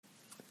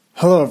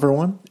Hello,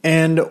 everyone,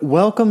 and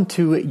welcome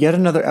to yet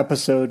another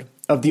episode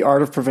of the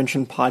Art of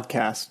Prevention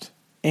podcast.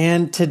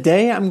 And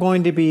today I'm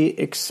going to be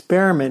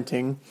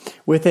experimenting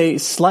with a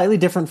slightly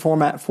different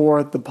format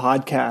for the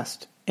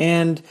podcast.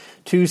 And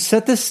to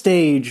set the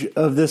stage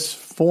of this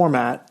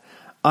format,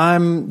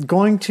 I'm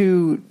going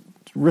to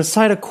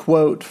recite a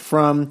quote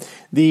from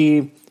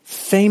the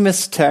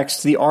famous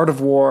text, The Art of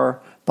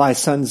War by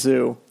Sun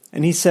Tzu.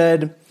 And he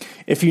said,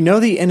 "If you know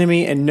the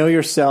enemy and know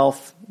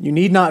yourself, you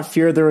need not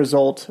fear the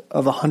result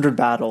of 100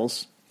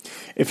 battles.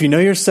 If you know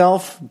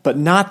yourself, but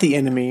not the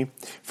enemy,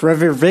 for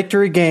every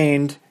victory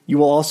gained, you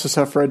will also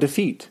suffer a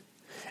defeat.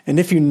 And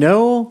if you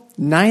know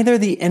neither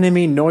the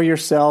enemy nor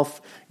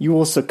yourself, you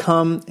will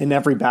succumb in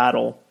every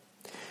battle."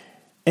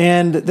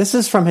 And this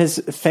is from his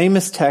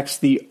famous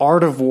text, The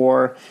Art of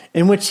War,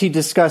 in which he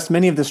discussed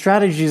many of the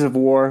strategies of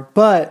war,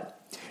 but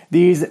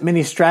these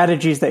many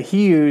strategies that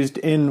he used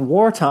in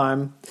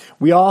wartime,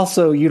 we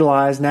also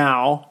utilize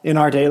now in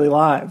our daily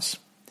lives.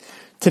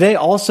 Today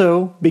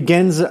also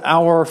begins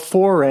our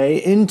foray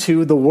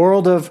into the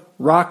world of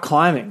rock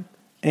climbing.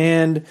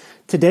 And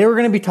today we're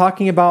going to be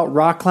talking about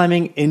rock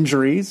climbing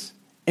injuries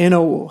in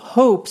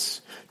hopes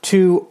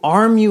to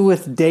arm you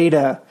with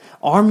data,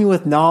 arm you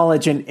with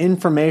knowledge and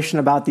information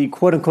about the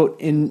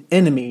quote-unquote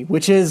enemy,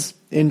 which is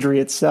injury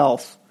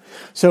itself.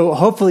 So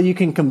hopefully you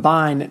can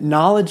combine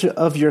knowledge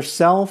of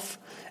yourself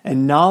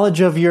and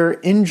knowledge of your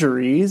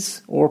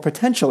injuries or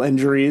potential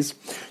injuries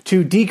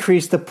to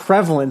decrease the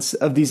prevalence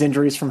of these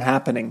injuries from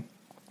happening.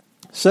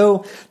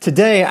 So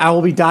today I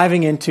will be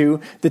diving into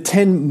the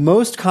 10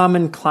 most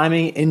common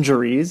climbing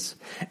injuries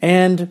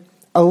and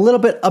a little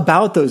bit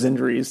about those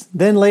injuries.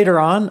 Then later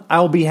on, I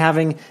will be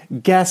having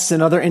guests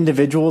and other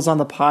individuals on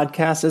the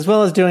podcast, as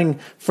well as doing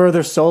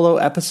further solo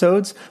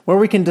episodes where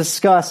we can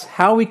discuss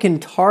how we can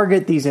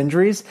target these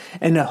injuries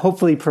and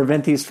hopefully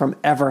prevent these from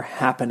ever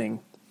happening.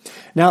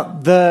 Now,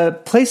 the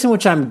place in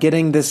which I'm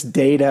getting this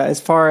data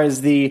as far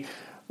as the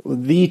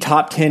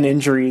top 10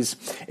 injuries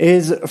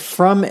is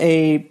from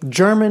a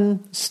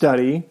German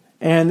study.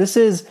 And this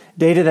is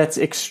data that's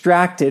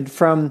extracted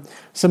from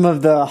some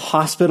of the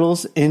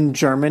hospitals in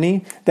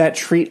Germany that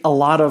treat a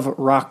lot of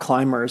rock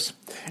climbers.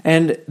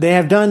 And they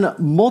have done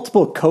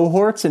multiple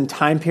cohorts and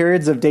time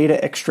periods of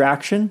data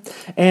extraction.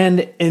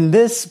 And in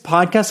this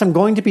podcast, I'm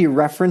going to be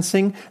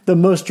referencing the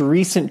most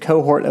recent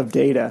cohort of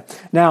data.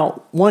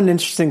 Now, one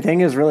interesting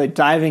thing is really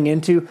diving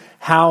into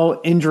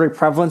how injury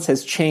prevalence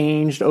has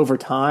changed over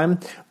time.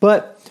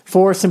 But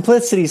for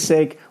simplicity's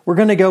sake, we're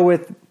going to go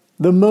with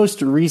the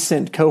most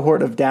recent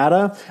cohort of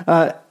data,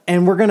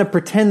 and we're going to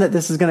pretend that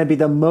this is going to be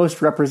the most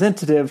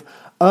representative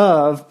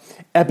of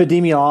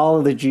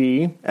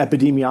epidemiology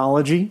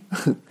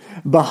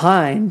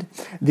behind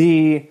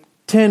the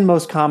 10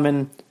 most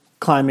common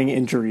climbing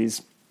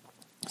injuries.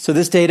 So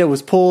this data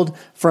was pulled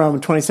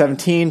from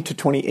 2017 to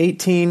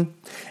 2018,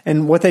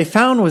 and what they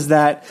found was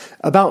that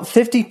about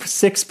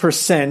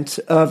 56%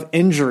 of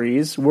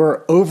injuries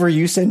were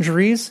overuse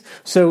injuries,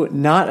 so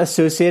not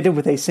associated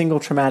with a single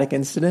traumatic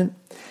incident.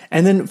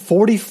 And then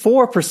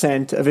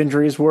 44% of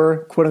injuries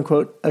were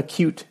quote-unquote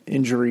acute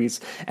injuries.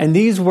 And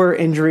these were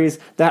injuries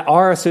that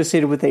are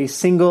associated with a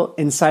single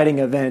inciting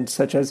event,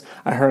 such as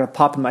I heard a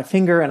pop in my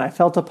finger and I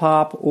felt a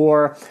pop,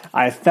 or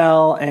I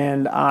fell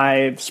and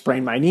I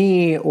sprained my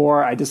knee,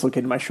 or I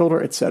dislocated my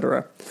shoulder,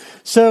 etc.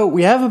 So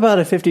we have about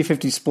a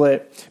 50-50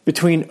 split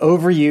between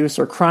overuse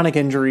or chronic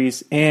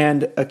injuries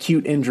and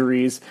acute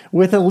injuries,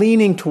 with a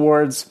leaning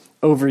towards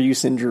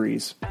overuse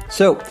injuries.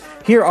 So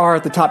here are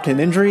the top 10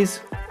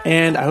 injuries,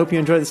 and I hope you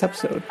enjoy this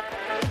episode.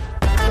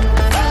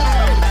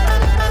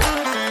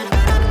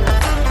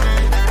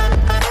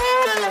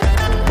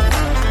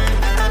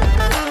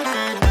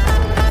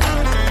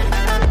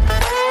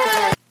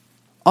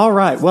 All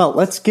right, well,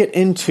 let's get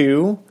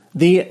into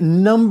the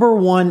number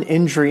one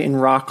injury in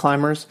rock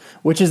climbers,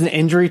 which is an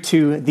injury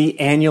to the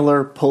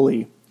annular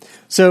pulley.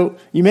 So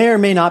you may or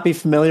may not be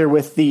familiar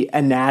with the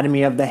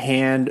anatomy of the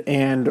hand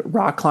and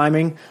rock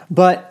climbing,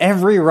 but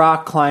every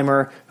rock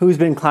climber who's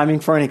been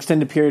climbing for an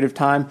extended period of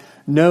time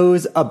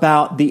knows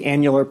about the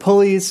annular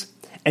pulleys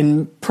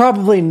and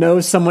probably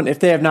knows someone, if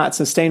they have not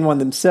sustained one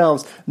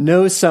themselves,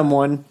 knows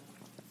someone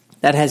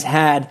that has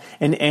had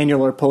an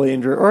annular pulley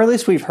injury, or at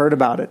least we've heard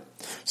about it.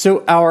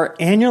 So our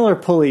annular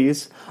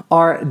pulleys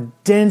are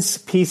dense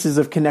pieces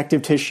of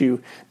connective tissue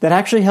that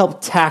actually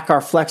help tack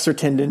our flexor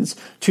tendons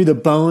to the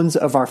bones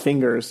of our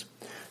fingers.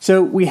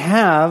 So we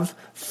have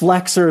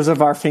flexors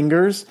of our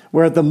fingers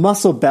where the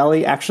muscle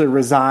belly actually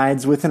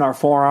resides within our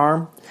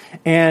forearm.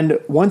 And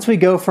once we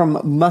go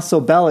from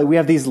muscle belly, we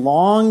have these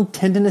long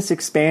tendinous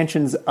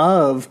expansions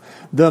of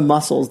the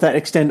muscles that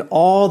extend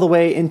all the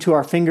way into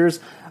our fingers.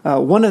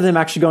 One of them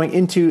actually going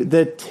into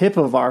the tip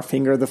of our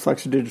finger, the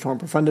flexor digitorum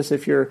profundus,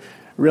 if you're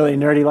really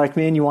nerdy like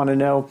me and you want to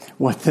know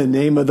what the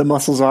name of the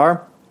muscles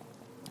are.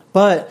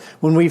 But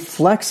when we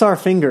flex our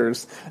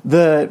fingers,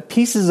 the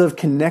pieces of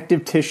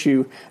connective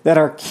tissue that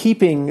are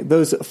keeping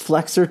those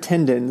flexor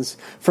tendons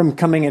from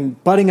coming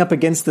and butting up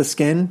against the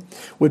skin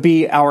would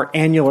be our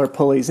annular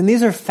pulleys. And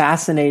these are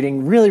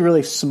fascinating, really,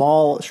 really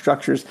small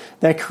structures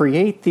that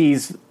create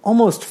these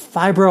almost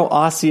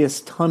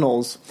fibroosseous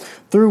tunnels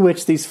through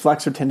which these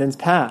flexor tendons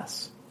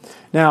pass.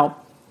 Now,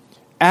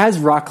 as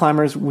rock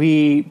climbers,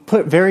 we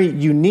put very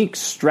unique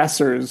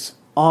stressors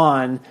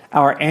on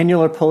our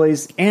annular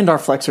pulleys and our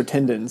flexor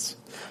tendons.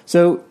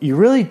 So you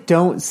really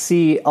don't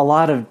see a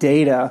lot of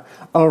data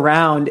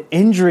around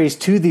injuries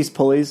to these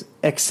pulleys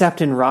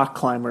except in rock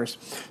climbers.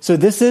 So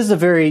this is a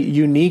very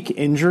unique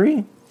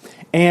injury,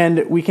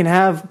 and we can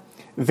have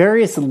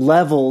various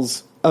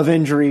levels of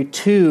injury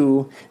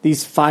to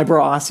these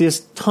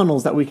fibroosseous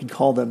tunnels that we could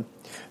call them.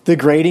 The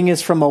grading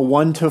is from a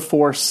 1 to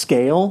 4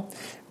 scale,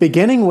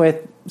 beginning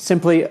with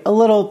simply a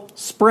little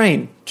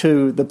sprain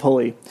to the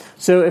pulley.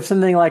 So if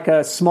something like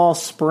a small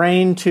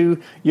sprain to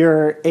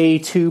your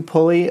A2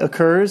 pulley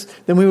occurs,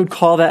 then we would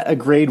call that a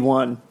grade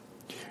 1.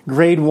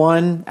 Grade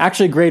 1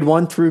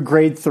 through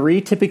grade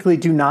 3 typically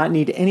do not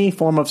need any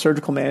form of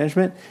surgical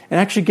management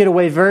and actually get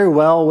away very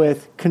well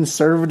with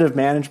conservative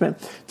management,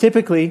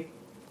 typically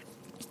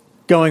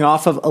going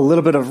off of a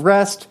little bit of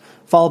rest,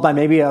 followed by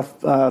maybe a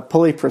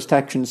pulley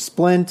protection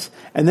splint,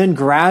 and then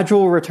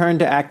gradual return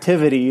to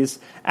activities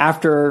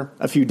after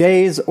a few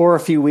days or a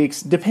few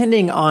weeks,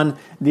 depending on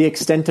the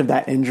extent of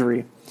that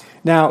injury.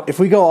 Now, if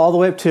we go all the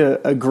way up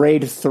to a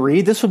grade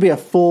 3, this would be a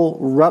full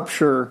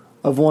rupture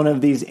of one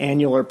of these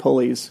annular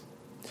pulleys.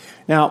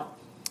 Now,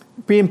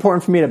 it'd be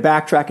important for me to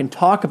backtrack and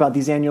talk about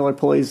these annular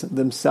pulleys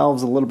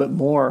themselves a little bit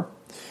more.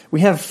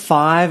 We have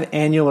 5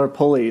 annular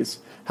pulleys.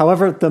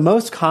 However, the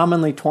most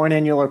commonly torn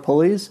annular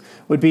pulleys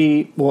would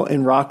be,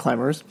 in rock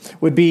climbers,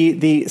 would be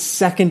the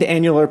second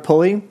annular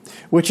pulley,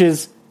 which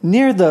is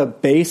near the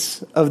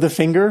base of the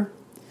finger.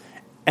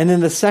 And then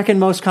the second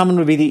most common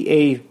would be the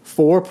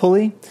A4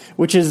 pulley,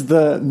 which is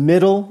the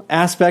middle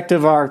aspect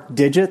of our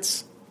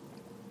digits.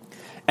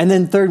 And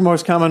then third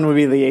most common would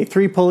be the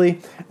A3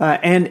 pulley.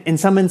 And in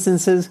some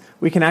instances,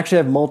 we can actually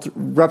have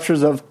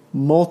ruptures of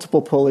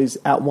multiple pulleys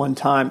at one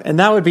time. And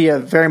that would be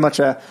very much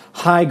a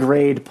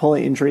high-grade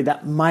pulley injury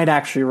that might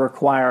actually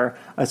require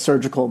a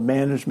surgical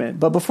management.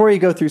 But before you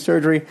go through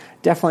surgery,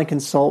 definitely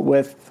consult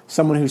with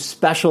someone who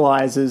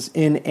specializes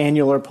in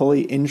annular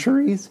pulley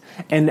injuries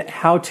and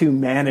how to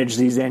manage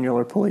these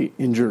annular pulley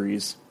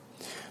injuries.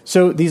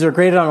 So these are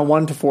graded on a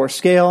 1 to 4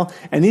 scale,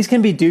 and these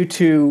can be due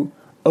to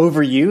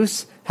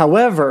overuse.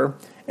 However,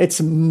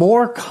 it's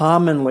more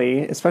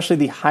commonly, especially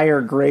the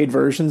higher grade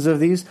versions of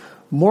these,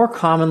 more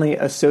commonly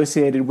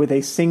associated with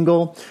a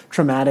single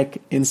traumatic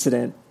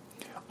incident.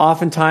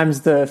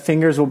 Oftentimes, the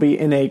fingers will be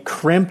in a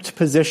crimped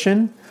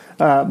position,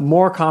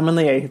 more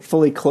commonly a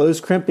fully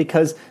closed crimp,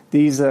 because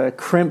these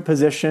crimp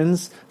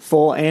positions,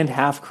 full and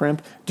half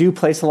crimp, do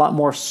place a lot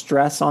more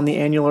stress on the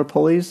annular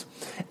pulleys.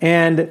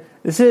 And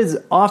this is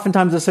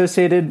oftentimes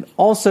associated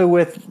also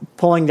with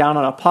pulling down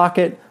on a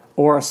pocket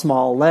or a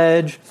small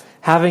ledge,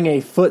 having a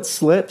foot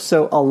slip,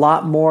 so a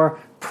lot more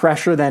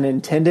pressure than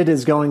intended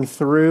is going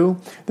through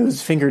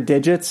those finger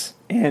digits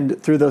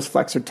and through those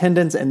flexor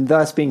tendons, and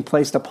thus being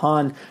placed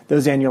upon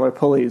those annular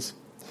pulleys.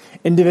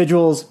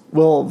 Individuals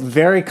will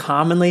very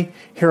commonly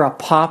hear a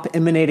pop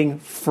emanating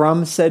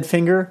from said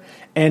finger,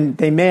 and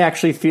they may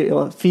actually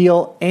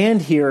feel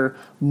and hear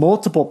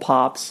multiple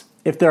pops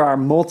if there are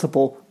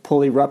multiple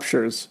pulley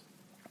ruptures.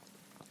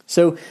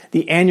 So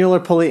the annular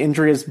pulley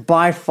injury is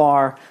by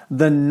far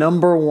the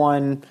number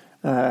one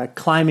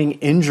climbing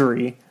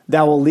injury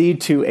that will lead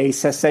to a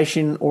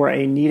cessation or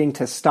a needing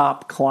to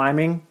stop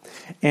climbing.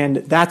 And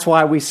that's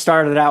why we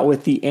started out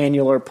with the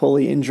annular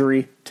pulley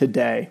injury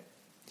today.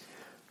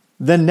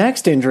 The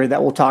next injury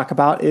that we'll talk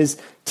about is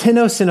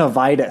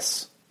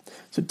tenosynovitis.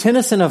 So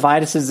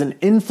tenosynovitis is an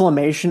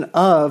inflammation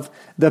of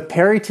the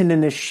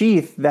peritendinous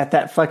sheath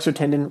that flexor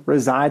tendon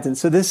resides in.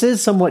 So this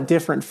is somewhat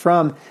different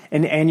from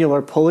an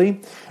annular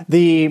pulley.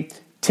 The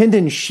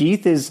tendon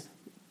sheath is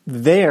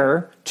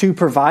there to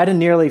provide a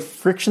nearly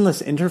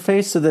frictionless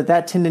interface so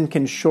that tendon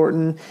can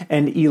shorten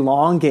and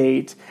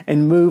elongate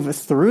and move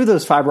through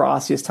those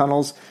fibroosseous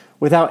tunnels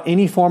without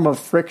any form of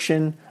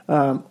friction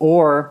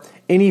or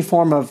any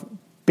form of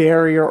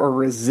barrier or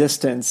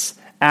resistance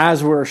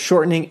as we're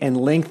shortening and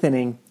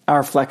lengthening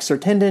our flexor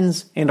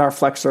tendons and our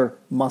flexor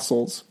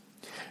muscles.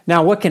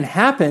 Now, what can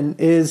happen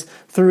is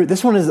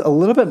this one is a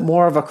little bit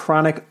more of a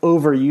chronic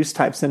overuse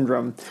type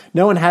syndrome.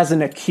 No one has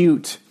an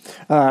acute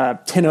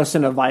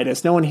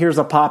tenosynovitis. No one hears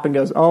a pop and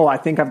goes, oh, I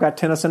think I've got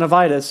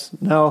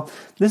tenosynovitis. No,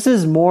 this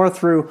is more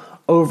through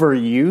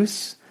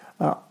overuse.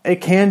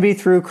 It can be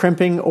through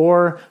crimping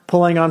or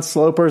pulling on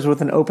slopers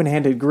with an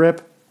open-handed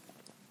grip.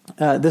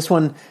 This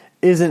one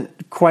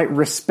isn't quite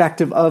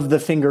respective of the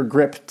finger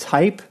grip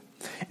type.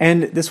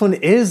 And this one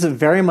is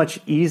very much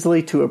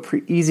easy to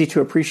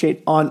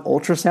appreciate on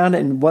ultrasound.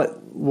 And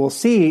what we'll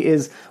see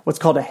is what's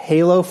called a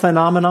halo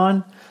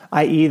phenomenon,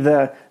 i.e.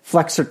 the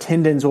flexor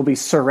tendons will be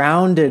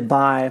surrounded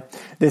by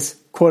this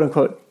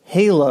quote-unquote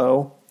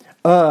halo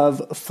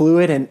of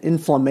fluid and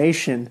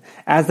inflammation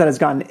as that has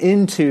gotten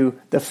into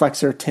the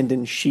flexor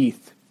tendon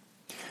sheath.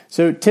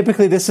 So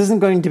typically this isn't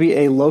going to be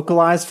a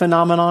localized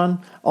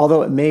phenomenon,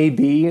 although it may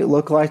be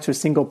localized to a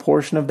single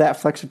portion of that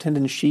flexor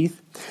tendon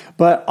sheath.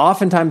 But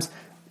oftentimes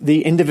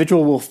the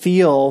individual will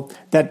feel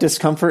that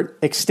discomfort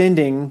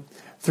extending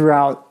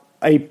throughout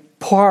a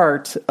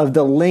part of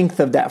the length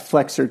of that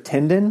flexor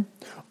tendon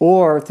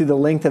or through the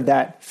length of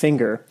that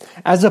finger,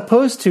 as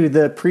opposed to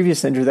the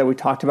previous injury that we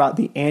talked about,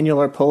 the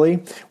annular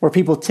pulley, where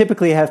people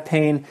typically have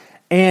pain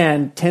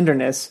and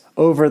tenderness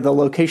over the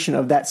location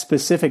of that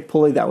specific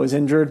pulley that was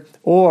injured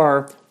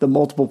or the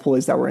multiple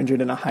pulleys that were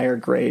injured in a higher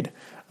grade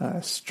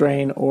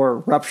strain or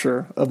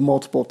rupture of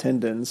multiple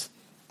tendons.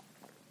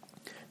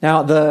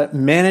 Now, the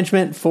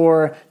management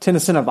for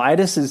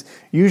tenosynovitis is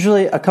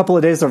usually a couple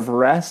of days of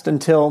rest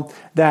until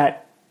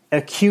that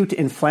acute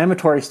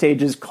inflammatory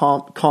stages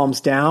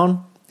calms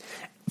down,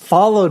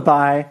 followed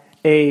by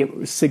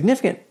a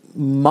significant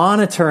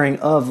monitoring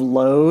of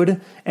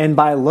load. And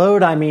by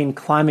load, I mean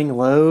climbing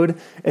load,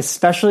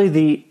 especially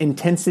the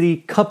intensity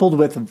coupled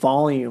with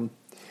volume.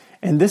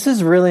 And this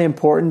is really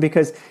important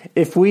because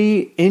if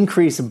we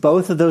increase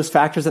both of those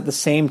factors at the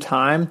same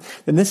time,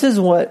 then this is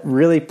what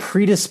really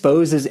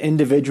predisposes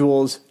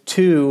individuals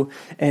to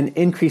an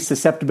increased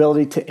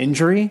susceptibility to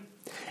injury.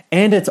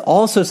 And it's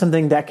also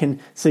something that can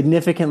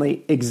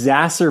significantly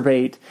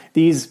exacerbate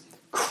these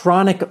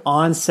chronic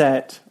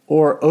onset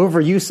or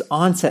overuse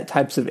onset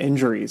types of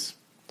injuries.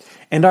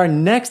 And our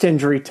next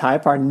injury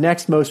type, our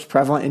next most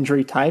prevalent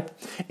injury type,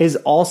 is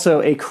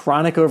also a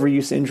chronic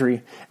overuse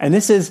injury, and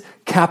this is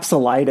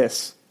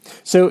capsulitis.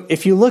 So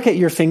if you look at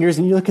your fingers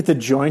and you look at the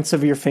joints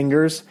of your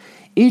fingers,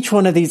 each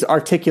one of these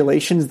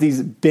articulations,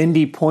 these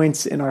bendy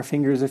points in our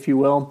fingers, if you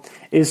will,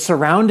 is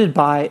surrounded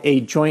by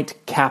a joint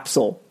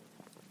capsule.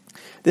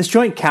 This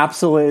joint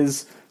capsule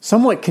is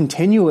somewhat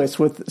continuous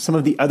with some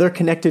of the other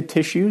connected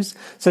tissues,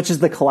 such as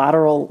the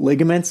collateral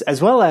ligaments,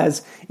 as well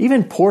as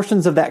even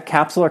portions of that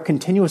capsule are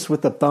continuous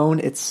with the bone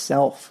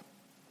itself.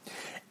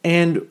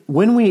 And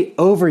when we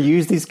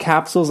overuse these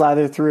capsules,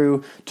 either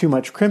through too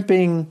much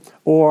crimping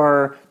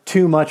or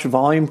too much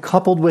volume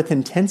coupled with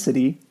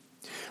intensity,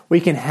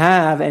 we can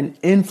have an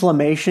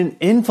inflammation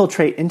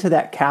infiltrate into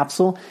that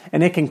capsule,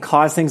 and it can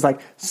cause things like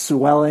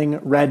swelling,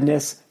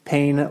 redness,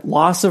 pain,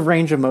 loss of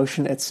range of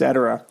motion,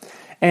 etc.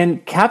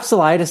 And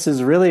capsulitis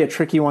is really a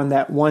tricky one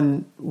that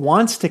one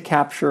wants to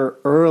capture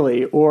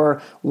early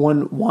or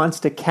one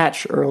wants to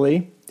catch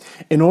early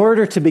in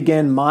order to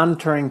begin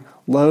monitoring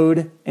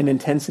load and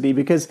intensity,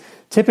 because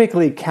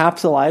typically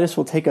capsulitis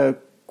will take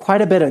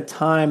quite a bit of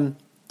time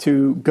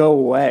to go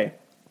away.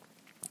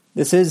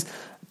 This is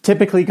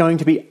typically going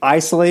to be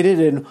isolated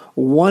in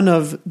one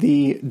of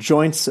the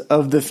joints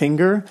of the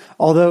finger,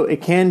 although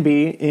it can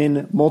be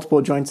in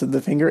multiple joints of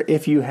the finger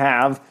if you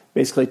have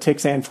basically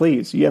ticks and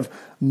fleas. You have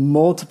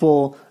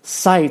multiple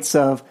sites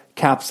of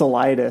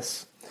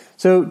capsulitis.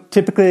 So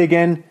typically,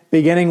 again,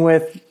 beginning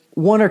with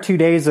 1 or 2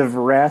 days of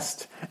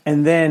rest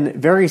and then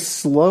very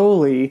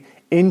slowly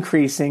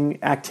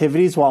increasing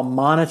activities while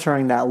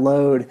monitoring that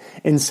load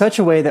in such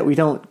a way that we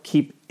don't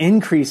keep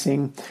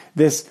increasing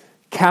this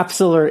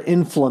capsular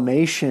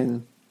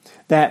inflammation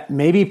that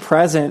may be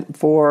present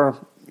for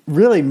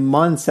really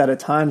months at a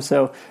time.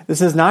 So this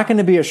is not going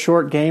to be a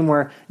short game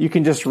where you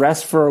can just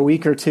rest for a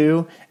week or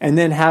two and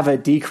then have a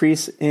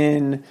decrease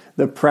in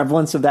the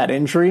prevalence of that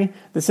injury.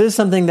 This is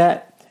something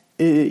that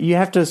you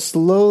have to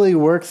slowly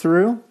work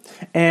through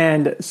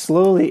and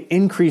slowly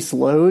increase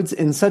loads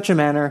in such a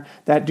manner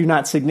that do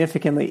not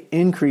significantly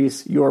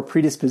increase your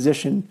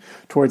predisposition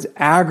towards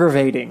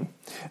aggravating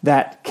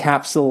that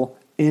capsule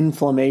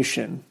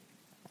inflammation.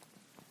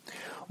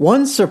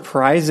 One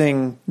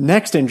surprising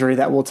next injury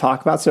that we'll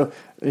talk about, so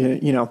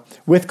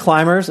with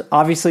climbers,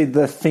 obviously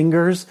the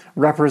fingers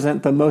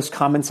represent the most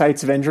common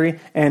sites of injury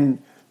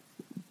and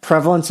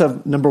prevalence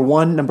of number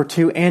 1, number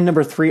 2, and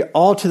number 3,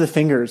 all to the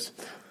fingers.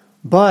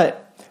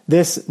 But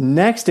this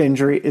next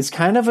injury is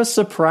kind of a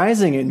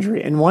surprising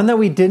injury and one that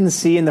we didn't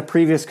see in the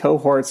previous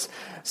cohorts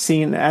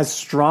seen as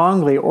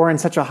strongly or in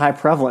such a high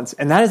prevalence,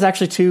 and that is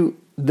actually to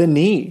the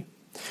knee.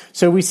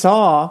 So we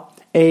saw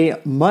a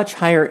much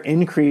higher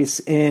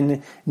increase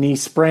in knee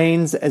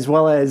sprains as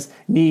well as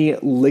knee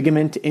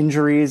ligament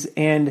injuries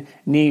and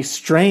knee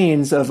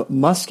strains of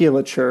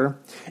musculature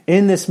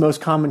in this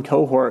most common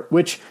cohort,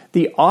 which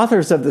the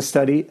authors of the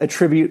study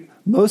attribute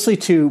mostly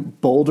to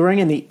bouldering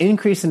and the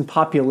increase in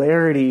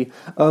popularity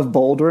of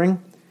bouldering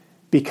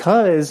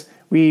because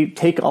we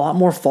take a lot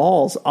more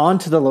falls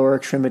onto the lower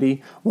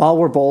extremity while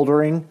we're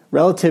bouldering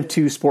relative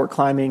to sport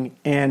climbing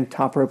and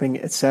top roping,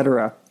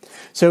 etc.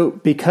 So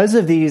because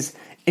of these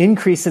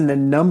increase in the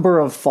number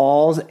of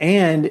falls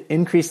and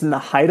increase in the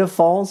height of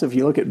falls, if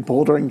you look at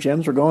bouldering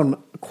gyms, we're going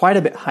quite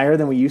a bit higher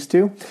than we used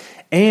to.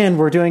 And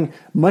we're doing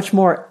much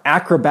more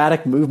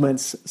acrobatic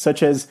movements,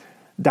 such as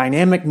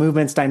dynamic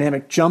movements,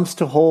 dynamic jumps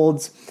to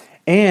holds.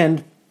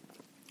 And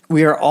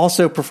we are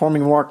also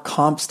performing more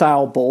comp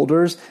style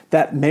boulders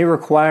that may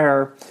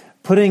require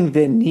putting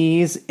the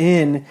knees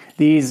in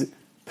these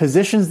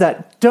positions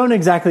that don't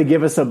exactly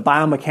give us a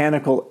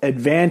biomechanical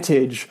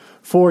advantage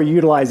for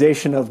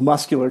utilization of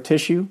muscular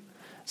tissue.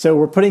 So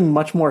we're putting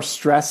much more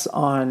stress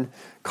on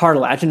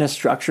cartilaginous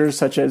structures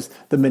such as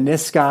the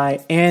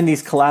menisci and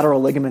these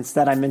collateral ligaments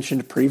that I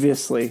mentioned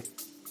previously.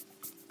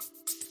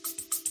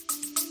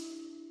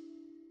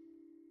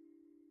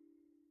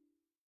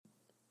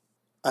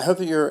 I hope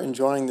that you're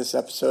enjoying this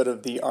episode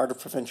of the Art of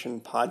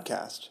Prevention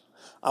podcast.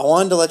 I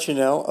wanted to let you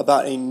know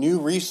about a new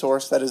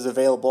resource that is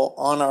available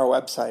on our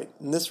website.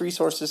 And this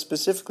resource is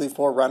specifically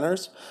for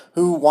runners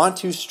who want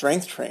to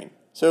strength train.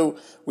 So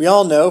we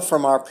all know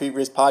from our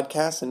previous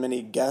podcasts and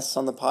many guests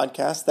on the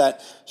podcast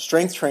that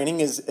strength training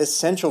is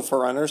essential for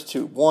runners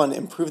to, one,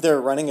 improve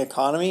their running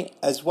economy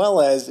as well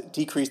as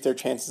decrease their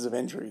chances of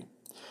injury.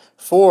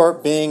 For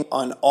being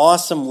an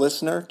awesome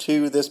listener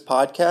to this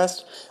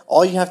podcast,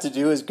 all you have to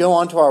do is go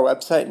onto our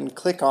website and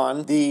click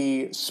on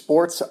the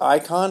sports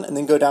icon and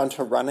then go down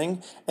to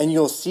running, and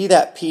you'll see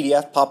that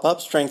PDF pop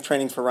up, Strength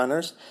Training for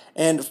Runners.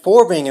 And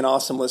for being an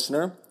awesome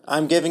listener,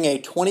 I'm giving a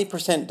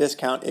 20%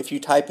 discount if you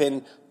type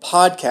in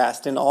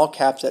podcast in all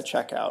caps at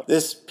checkout.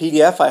 This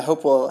PDF I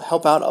hope will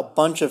help out a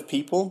bunch of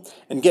people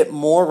and get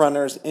more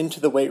runners into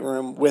the weight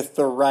room with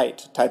the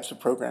right types of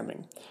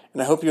programming.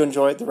 And I hope you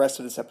enjoy the rest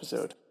of this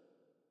episode.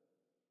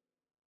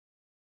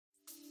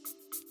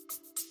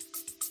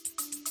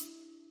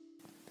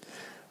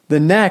 The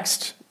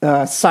next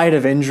site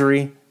of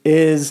injury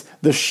is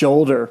the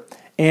shoulder.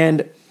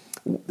 And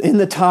in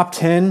the top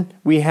 10,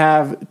 we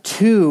have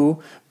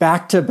two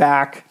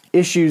back-to-back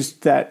issues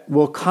that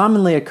will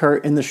commonly occur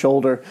in the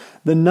shoulder.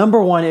 The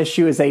number one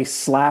issue is a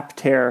SLAP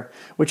tear,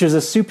 which is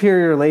a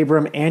superior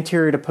labrum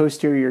anterior to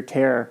posterior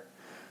tear.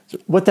 So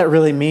what that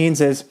really means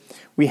is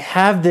we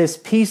have this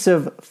piece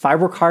of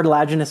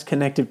fibrocartilaginous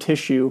connective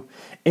tissue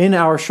in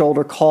our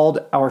shoulder called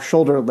our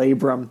shoulder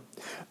labrum.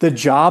 The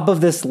job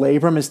of this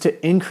labrum is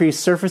to increase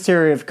surface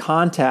area of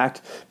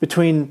contact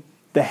between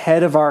the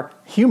head of our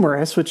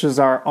humerus, which is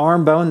our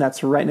arm bone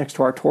that's right next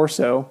to our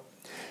torso,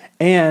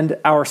 and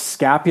our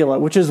scapula,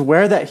 which is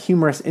where that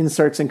humerus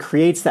inserts and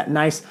creates that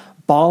nice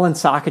ball and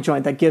socket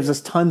joint that gives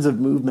us tons of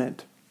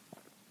movement.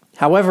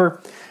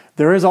 However,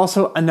 there is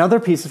also another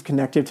piece of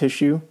connective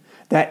tissue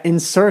that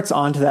inserts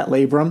onto that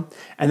labrum,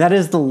 and that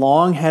is the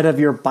long head of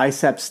your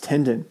biceps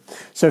tendon.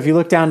 So if you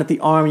look down at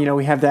the arm,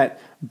 we have that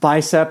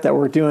bicep that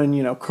we're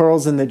doing,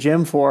 curls in the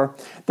gym for.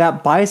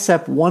 That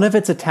bicep, one of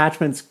its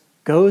attachments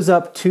goes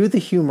up to the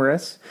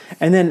humerus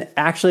and then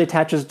actually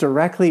attaches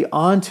directly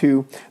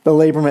onto the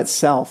labrum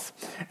itself.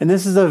 And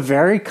this is a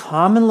very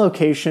common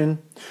location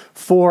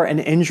for an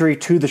injury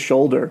to the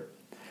shoulder.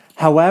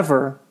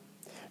 However,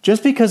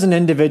 just because an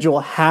individual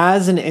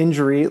has an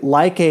injury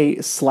like a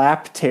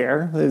SLAP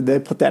tear, they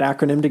put that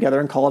acronym together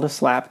and call it a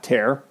SLAP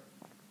tear,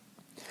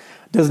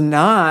 does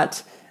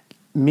not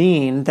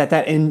mean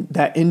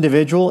that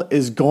individual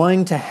is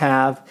going to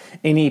have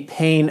any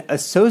pain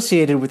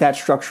associated with that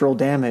structural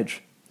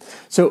damage.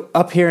 So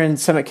up here in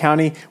Summit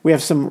County, we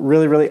have some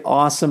really, really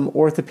awesome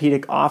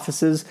orthopedic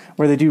offices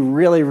where they do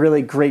really,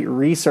 really great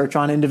research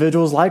on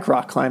individuals like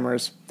rock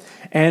climbers.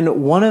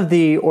 And one of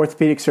the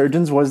orthopedic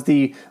surgeons was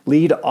the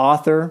lead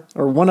author,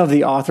 or one of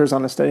the authors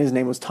on the study. His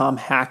name was Tom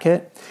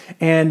Hackett.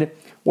 And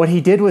what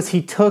he did was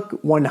he took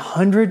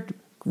 100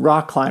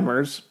 rock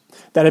climbers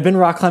that had been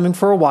rock climbing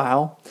for a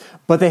while,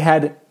 but they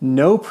had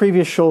no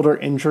previous shoulder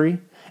injury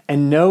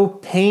and no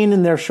pain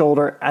in their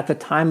shoulder at the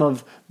time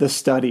of the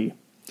study.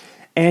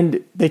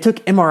 And they took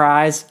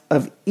MRIs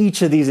of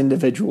each of these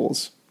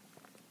individuals.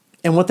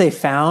 And what they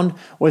found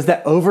was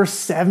that over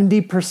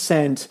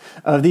 70%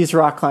 of these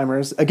rock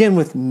climbers, again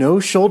with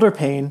no shoulder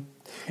pain,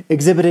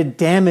 exhibited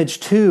damage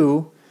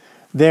to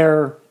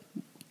either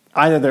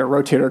their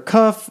rotator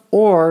cuff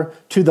or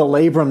to the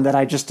labrum that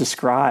I just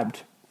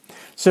described.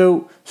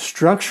 So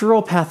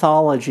structural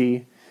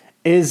pathology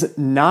is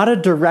not a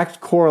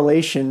direct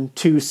correlation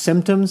to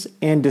symptoms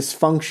and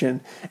dysfunction,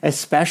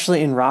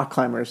 especially in rock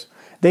climbers.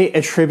 They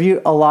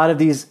attribute a lot of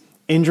these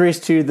injuries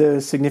to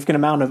the significant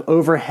amount of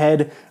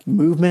overhead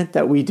movement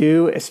that we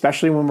do,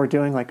 especially when we're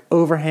doing like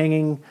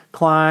overhanging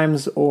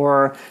climbs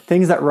or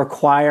things that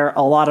require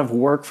a lot of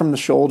work from the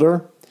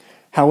shoulder.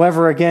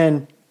 However,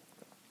 again,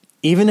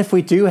 even if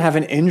we do have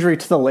an injury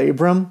to the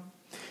labrum,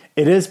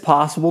 it is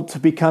possible to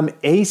become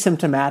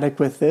asymptomatic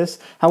with this.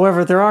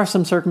 However, there are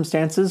some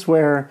circumstances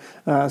where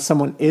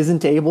someone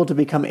isn't able to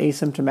become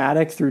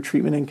asymptomatic through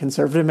treatment and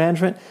conservative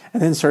management,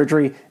 and then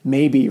surgery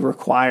may be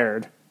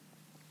required.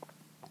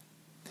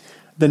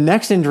 The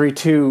next injury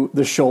to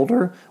the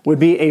shoulder would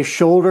be a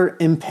shoulder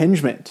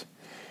impingement.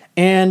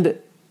 And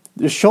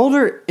the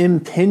shoulder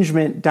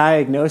impingement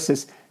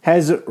diagnosis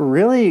has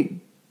really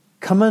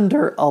come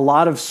under a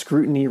lot of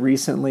scrutiny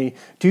recently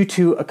due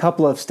to a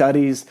couple of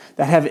studies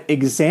that have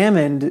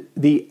examined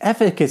the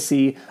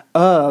efficacy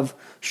of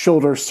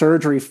shoulder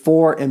surgery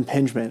for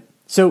impingement.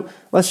 So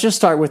let's just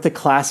start with the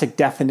classic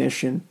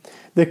definition.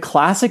 The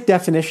classic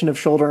definition of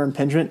shoulder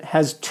impingement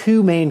has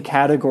two main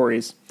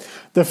categories.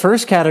 The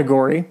first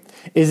category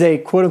is a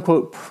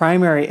quote-unquote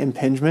primary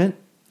impingement,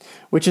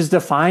 which is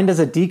defined as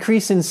a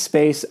decrease in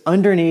space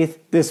underneath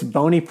this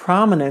bony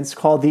prominence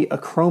called the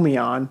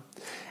acromion.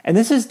 And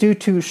this is due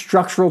to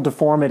structural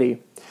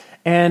deformity.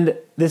 And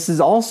this is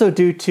also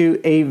due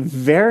to a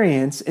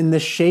variance in the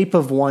shape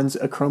of one's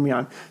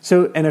acromion.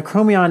 So an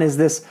acromion is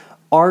this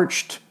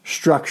arched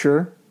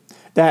structure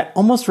that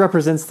almost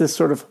represents this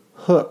sort of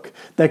hook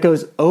that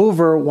goes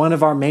over one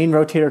of our main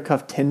rotator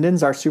cuff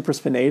tendons, our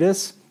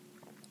supraspinatus.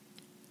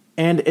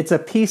 And it's a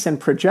piece and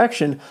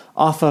projection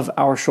off of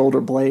our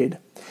shoulder blade.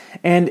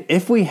 And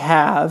if we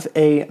have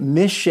a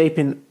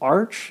misshapen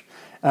arch,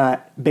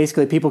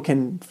 basically people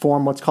can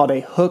form what's called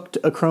a hooked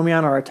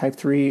acromion or a type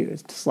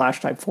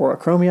 3/type 4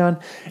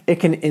 acromion. It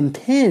can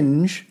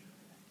impinge,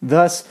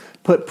 thus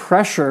put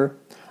pressure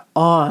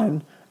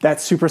on that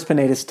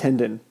supraspinatus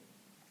tendon.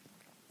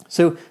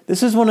 So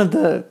this is one of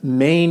the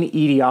main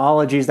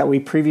etiologies that we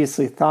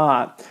previously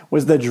thought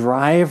was the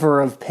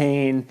driver of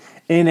pain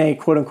in a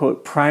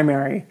quote-unquote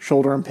primary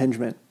shoulder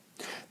impingement.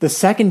 The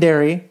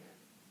secondary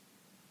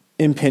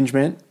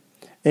impingement,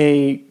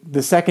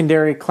 the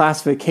secondary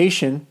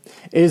classification,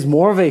 is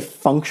more of a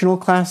functional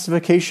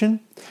classification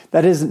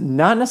that is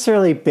not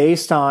necessarily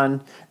based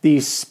on the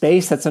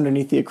space that's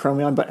underneath the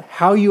acromion, but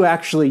how you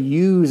actually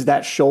use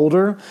that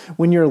shoulder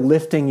when you're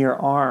lifting your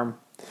arm.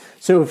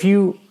 So if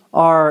you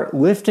are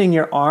lifting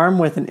your arm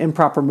with an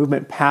improper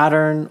movement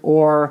pattern,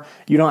 or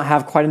you don't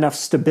have quite enough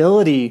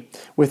stability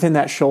within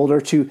that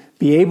shoulder to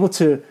be able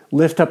to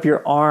lift up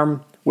your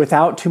arm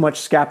without too much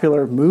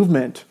scapular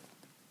movement,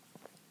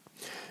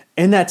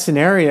 in that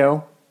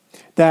scenario,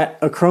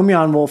 that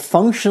acromion will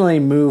functionally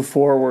move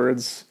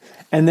forwards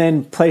and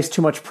then place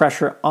too much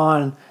pressure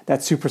on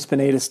that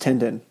supraspinatus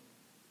tendon.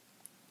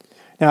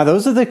 Now,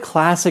 those are the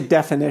classic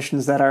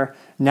definitions that are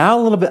now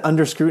a little bit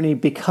under scrutiny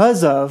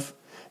because of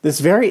this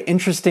very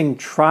interesting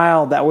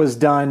trial that was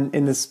done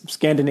in the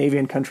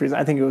Scandinavian countries.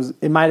 I think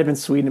it might have been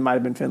Sweden, it might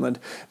have been Finland.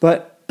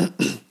 But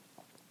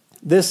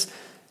this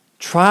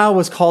trial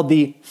was called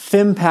the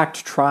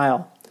FIMPACT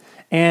trial.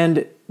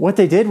 And what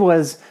they did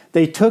was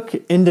they took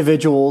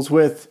individuals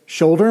with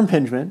shoulder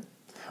impingement,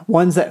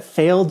 ones that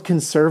failed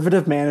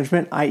conservative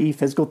management, i.e.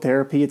 physical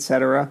therapy,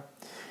 etc.,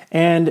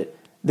 and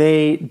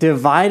they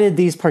divided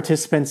these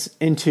participants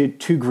into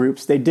two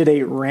groups. They did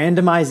a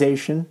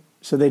randomization.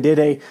 So they did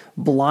a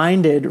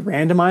blinded,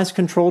 randomized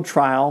controlled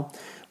trial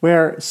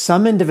where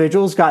some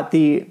individuals got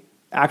the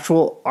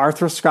actual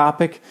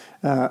arthroscopic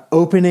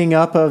opening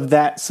up of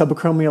that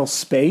subacromial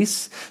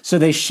space. So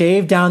they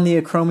shaved down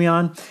the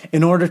acromion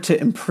in order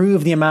to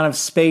improve the amount of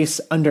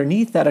space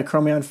underneath that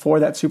acromion for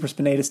that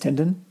supraspinatus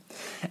tendon.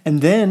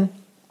 And then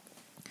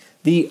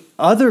the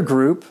other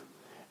group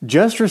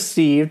just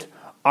received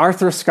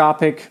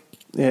arthroscopic,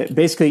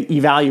 basically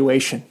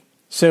evaluation.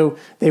 So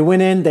they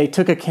went in, they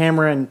took a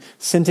camera and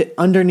sent it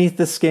underneath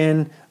the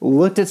skin,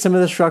 looked at some of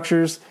the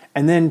structures,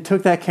 and then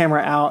took that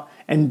camera out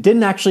and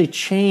didn't actually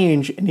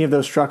change any of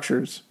those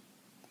structures.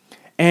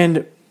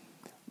 And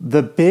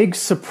the big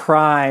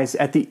surprise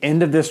at the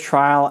end of this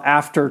trial,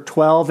 after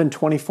 12 and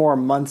 24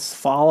 months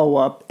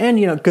follow-up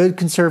and good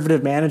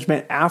conservative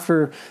management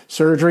after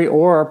surgery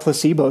or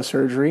placebo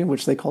surgery,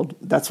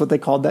 that's what they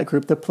called that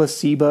group, the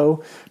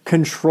placebo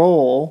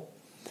control.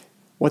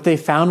 What they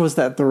found was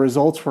that the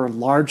results were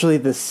largely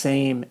the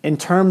same in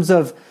terms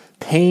of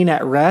pain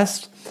at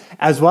rest,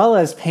 as well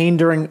as pain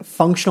during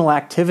functional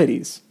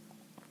activities.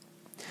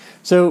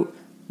 So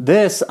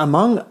this,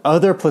 among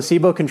other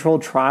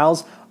placebo-controlled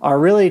trials, are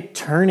really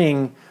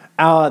turning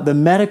the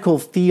medical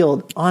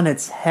field on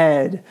its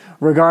head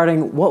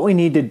regarding what we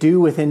need to do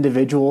with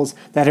individuals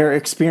that are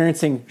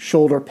experiencing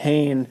shoulder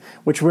pain,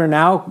 which we're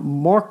now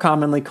more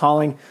commonly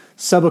calling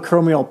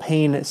subacromial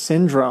pain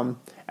syndrome,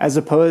 as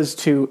opposed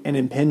to an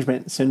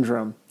impingement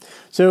syndrome.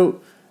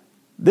 So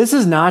this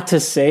is not to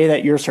say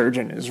that your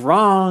surgeon is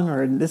wrong,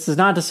 or this is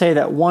not to say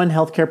that one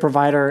healthcare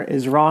provider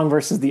is wrong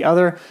versus the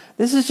other.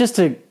 This is just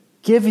to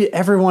give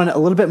everyone a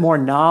little bit more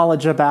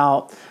knowledge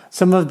about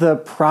some of the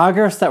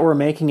progress that we're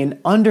making in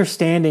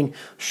understanding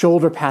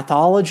shoulder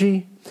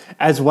pathology,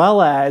 as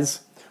well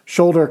as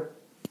shoulder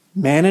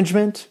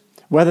management,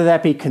 whether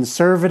that be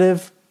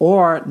conservative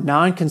or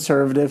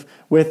non-conservative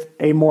with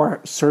a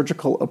more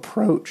surgical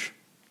approach.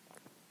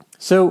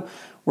 So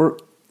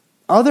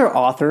other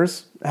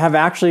authors have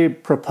actually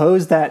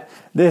proposed that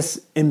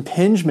this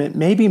impingement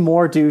may be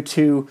more due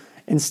to,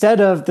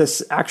 instead of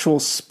this actual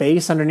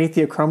space underneath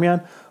the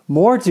acromion,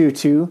 more due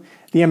to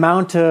the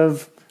amount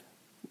of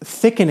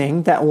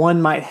thickening that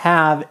one might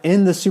have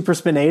in the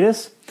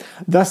supraspinatus.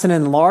 Thus, an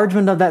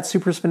enlargement of that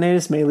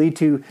supraspinatus may lead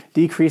to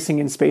decreasing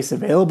in space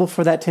available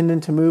for that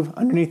tendon to move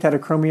underneath that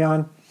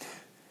acromion.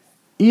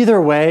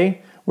 Either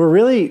way, we're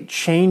really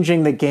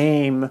changing the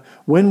game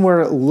when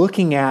we're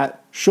looking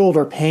at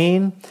shoulder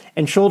pain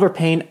and shoulder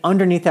pain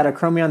underneath that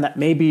acromion that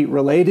may be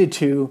related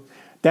to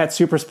that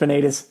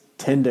supraspinatus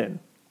tendon.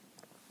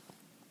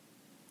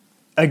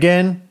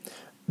 Again,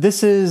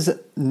 this is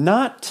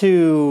not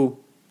to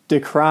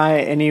decry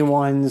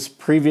anyone's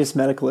previous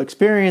medical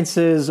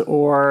experiences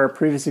or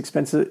previous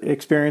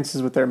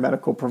experiences with their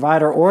medical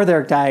provider or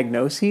their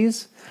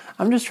diagnoses.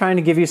 I'm just trying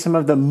to give you some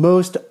of the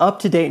most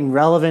up-to-date and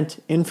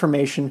relevant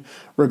information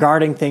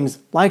regarding things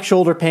like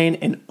shoulder pain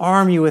and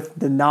arm you with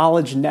the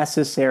knowledge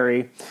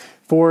necessary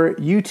for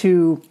you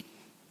to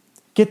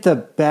get the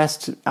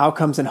best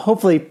outcomes and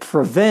hopefully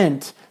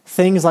prevent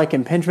things like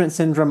impingement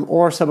syndrome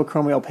or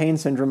subacromial pain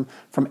syndrome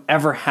from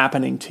ever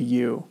happening to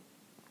you.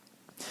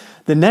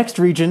 The next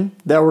region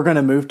that we're going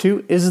to move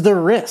to is the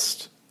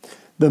wrist.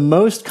 The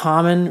most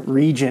common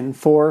region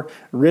for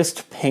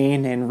wrist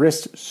pain and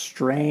wrist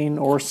strain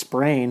or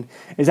sprain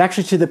is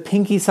actually to the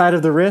pinky side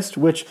of the wrist,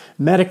 which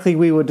medically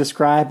we would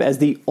describe as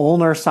the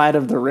ulnar side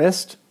of the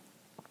wrist.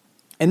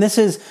 And this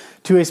is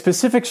to a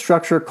specific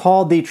structure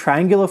called the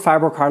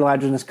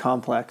triangulofibrocartilaginous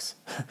complex,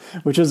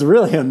 which is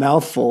really a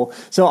mouthful.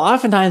 So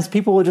oftentimes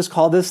people will just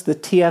call this the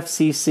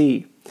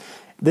TFCC.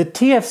 The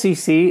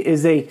TFCC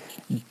is a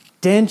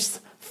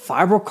dense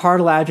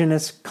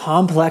fibrocartilaginous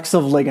complex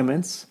of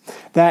ligaments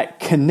that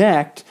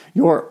connect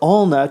your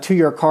ulna to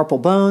your carpal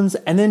bones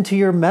and then to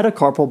your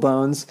metacarpal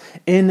bones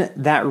in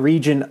that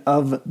region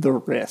of the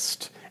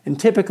wrist. And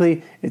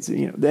typically, this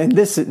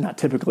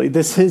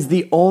is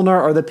the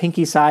ulnar or the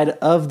pinky side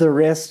of the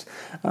wrist.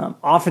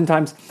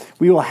 Oftentimes,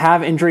 we will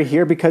have injury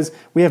here because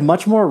we have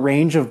much more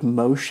range of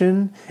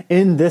motion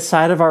in this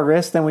side of our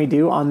wrist than we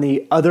do on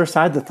the other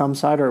side, the thumb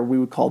side, or we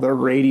would call the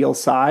radial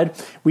side.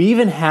 We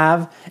even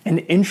have an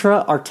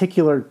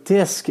intra-articular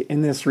disc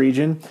in this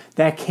region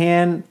that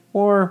can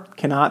or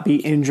cannot be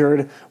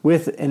injured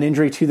with an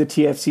injury to the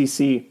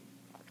TFCC.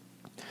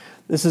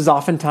 This is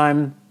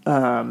oftentimes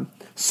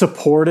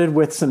supported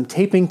with some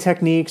taping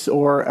techniques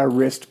or a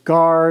wrist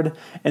guard,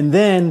 and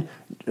then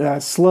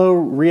slow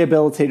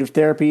rehabilitative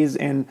therapies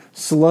and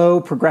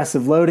slow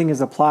progressive loading is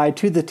applied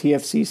to the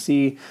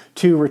TFCC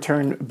to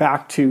return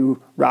back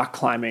to rock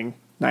climbing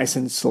nice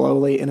and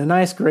slowly in a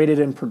nice graded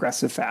and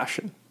progressive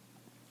fashion.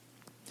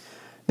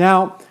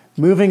 Now,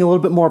 moving a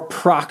little bit more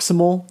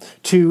proximal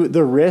to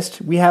the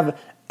wrist, we have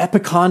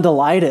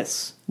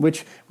epicondylitis,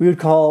 which we would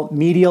call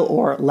medial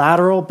or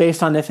lateral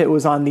based on if it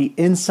was on the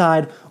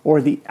inside or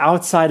the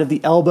outside of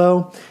the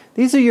elbow.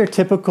 These are your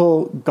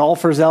typical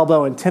golfer's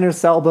elbow and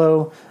tennis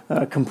elbow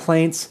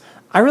complaints.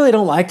 I really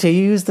don't like to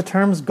use the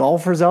terms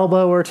golfer's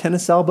elbow or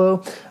tennis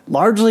elbow,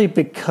 largely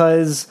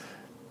because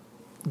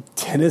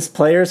tennis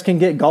players can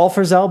get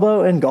golfer's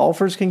elbow and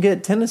golfers can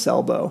get tennis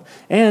elbow,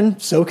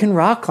 and so can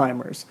rock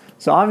climbers.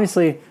 So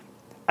obviously,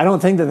 I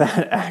don't think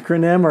that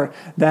acronym or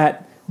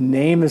that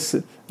name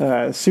is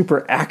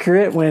super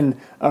accurate when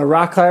a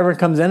rock climber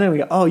comes in and we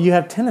go, oh, you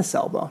have tennis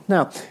elbow.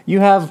 No, you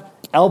have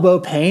elbow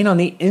pain on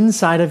the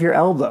inside of your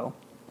elbow.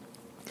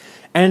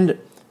 And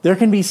there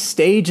can be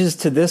stages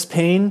to this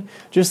pain,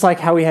 just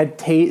like how we had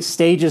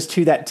stages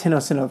to that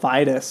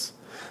tenosynovitis.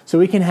 So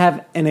we can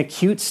have an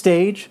acute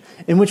stage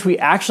in which we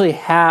actually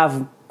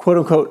have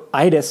quote-unquote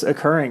itis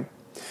occurring.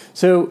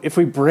 So if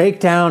we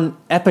break down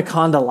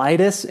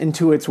epicondylitis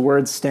into its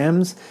word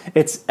stems,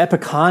 it's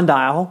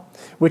epicondyle,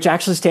 which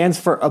actually stands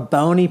for a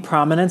bony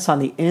prominence on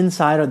the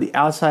inside or the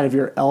outside of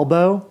your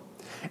elbow.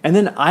 And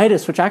then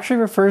itis, which actually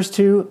refers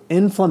to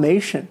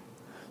inflammation.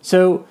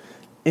 So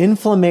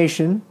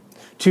inflammation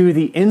to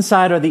the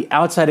inside or the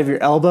outside of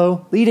your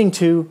elbow, leading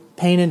to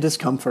pain and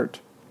discomfort.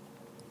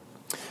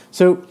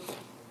 So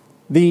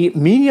the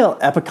medial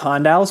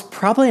epicondyle is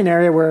probably an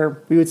area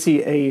where we would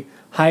see a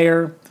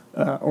higher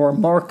or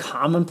more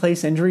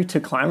commonplace injury to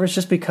climbers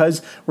just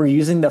because we're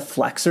using the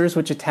flexors,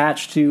 which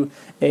attach to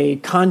a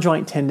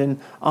conjoint tendon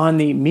on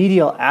the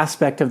medial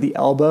aspect of the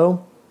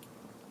elbow.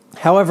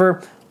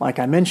 However, like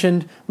I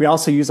mentioned, we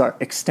also use our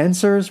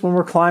extensors when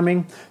we're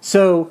climbing,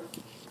 so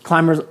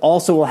climbers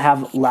also will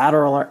have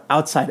lateral or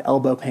outside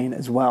elbow pain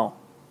as well.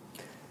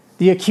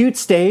 The acute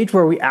stage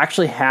where we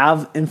actually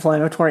have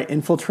inflammatory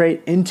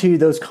infiltrate into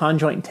those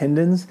conjoint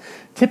tendons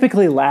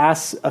typically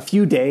lasts a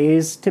few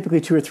days,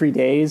 typically 2 or 3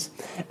 days.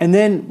 And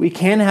then we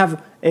can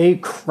have a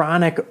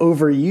chronic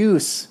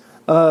overuse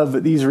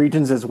of these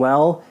regions as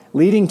well,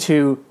 leading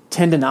to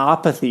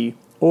tendinopathy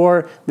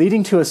or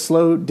leading to a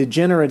slow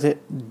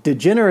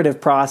degenerative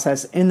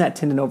process in that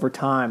tendon over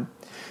time.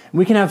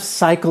 We can have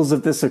cycles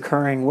of this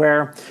occurring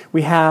where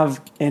we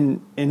have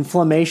an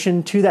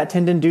inflammation to that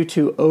tendon due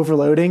to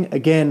overloading,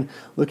 again,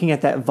 looking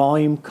at that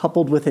volume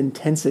coupled with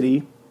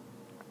intensity.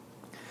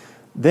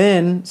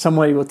 Then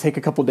somebody will take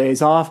a couple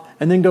days off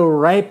and then go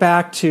right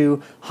back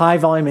to high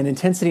volume and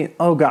intensity.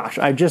 Oh gosh,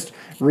 I just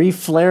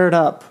re-flared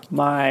up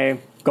my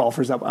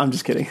golfer's elbow. I'm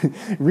just kidding.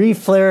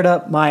 Re-flared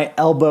up my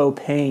elbow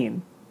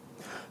pain.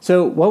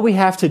 So what we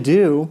have to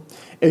do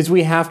is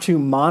we have to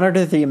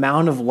monitor the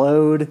amount of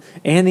load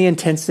and the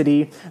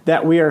intensity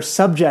that we are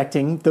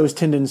subjecting those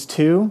tendons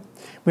to.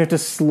 We have to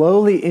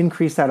slowly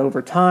increase that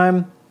over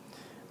time,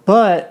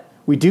 but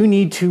we do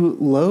need to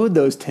load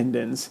those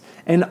tendons.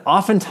 And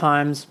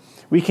oftentimes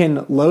we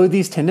can load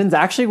these tendons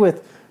actually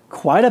with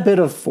quite a bit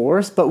of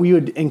force, but we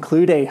would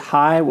include a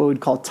high, what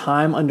we'd call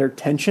time under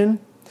tension.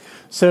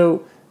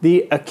 So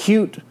the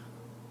acute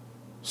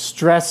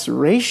stress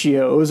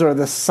ratios or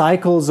the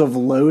cycles of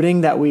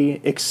loading that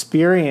we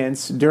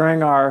experience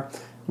during our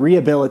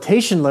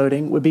rehabilitation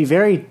loading would be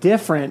very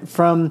different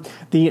from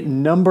the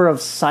number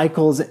of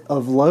cycles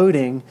of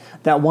loading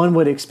that one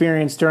would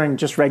experience during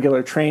just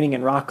regular training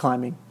and rock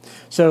climbing.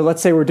 So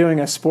let's say we're doing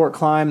a sport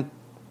climb.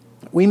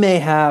 We may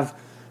have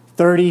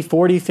 30,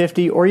 40,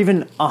 50, or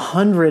even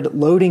 100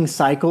 loading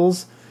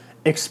cycles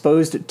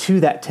exposed to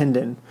that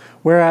tendon.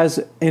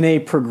 Whereas in a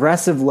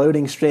progressive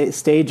loading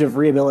stage of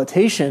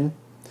rehabilitation,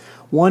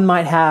 one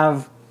might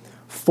have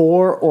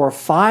 4 or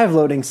 5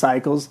 loading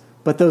cycles,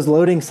 but those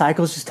loading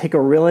cycles just take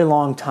a really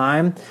long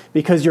time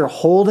because you're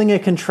holding a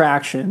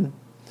contraction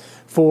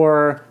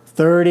for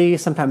 30,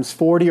 sometimes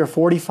 40 or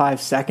 45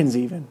 seconds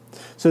even.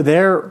 So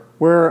there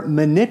we're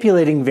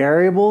manipulating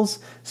variables,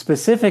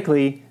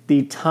 specifically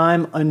the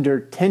time under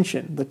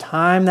tension, the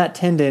time that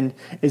tendon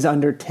is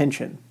under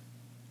tension.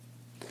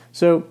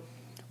 So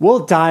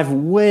we'll dive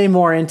way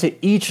more into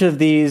each of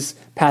these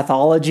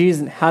pathologies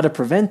and how to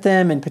prevent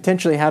them and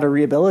potentially how to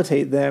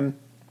rehabilitate them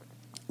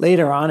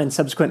later on in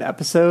subsequent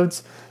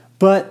episodes.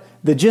 But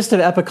the gist of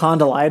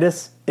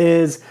epicondylitis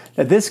is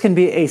that this can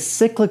be a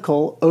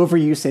cyclical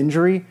overuse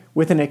injury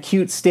with an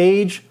acute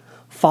stage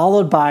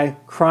followed by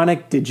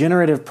chronic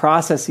degenerative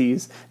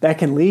processes that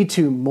can lead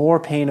to more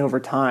pain over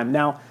time.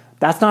 Now,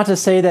 that's not to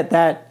say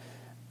that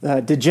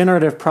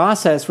degenerative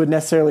process would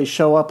necessarily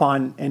show up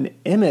on an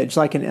image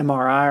like an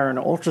MRI or an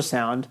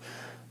ultrasound,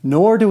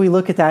 nor do we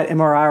look at that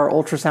MRI or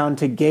ultrasound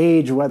to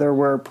gauge whether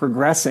we're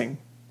progressing.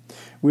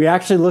 We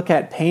actually look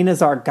at pain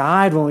as our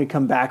guide when we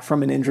come back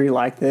from an injury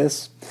like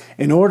this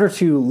in order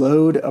to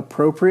load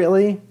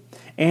appropriately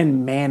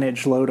and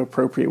manage load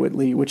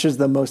appropriately, which is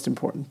the most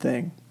important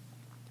thing.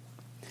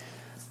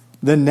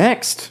 The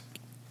next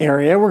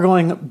area, we're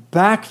going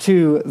back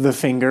to the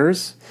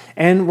fingers,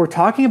 and we're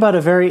talking about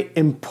a very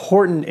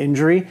important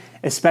injury,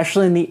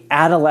 especially in the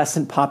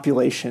adolescent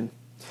population.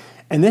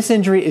 And this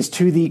injury is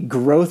to the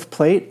growth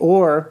plate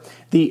or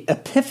the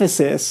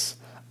epiphysis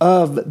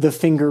of the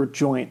finger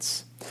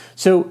joints.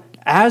 So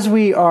as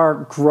we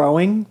are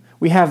growing,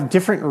 we have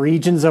different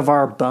regions of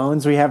our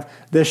bones. We have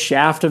the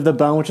shaft of the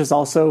bone, which is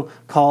also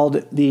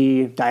called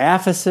the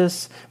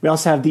diaphysis. We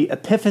also have the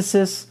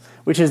epiphysis,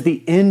 which is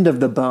the end of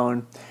the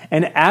bone.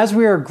 And as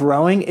we are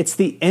growing, it's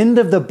the end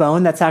of the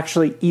bone that's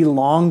actually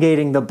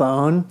elongating the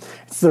bone.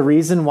 It's the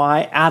reason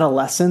why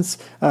adolescents,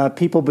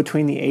 people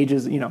between the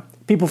ages,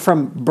 people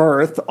from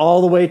birth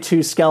all the way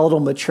to skeletal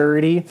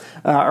maturity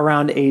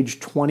around age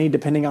 20,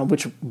 depending on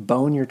which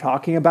bone you're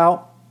talking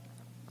about.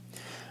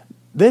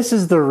 This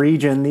is the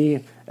region,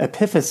 the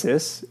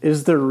epiphysis,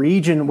 is the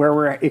region where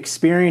we're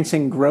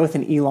experiencing growth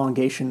and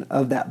elongation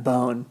of that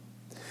bone.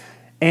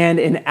 And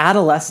in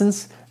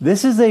adolescence,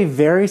 this is a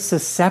very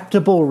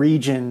susceptible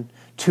region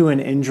to an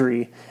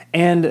injury.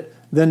 And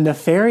the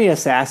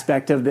nefarious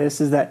aspect of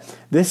this is that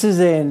this is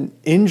an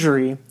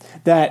injury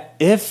that,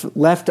 if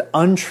left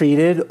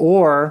untreated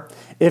or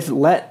if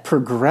let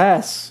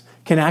progress,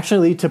 can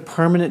actually lead to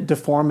permanent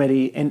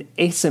deformity and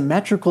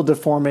asymmetrical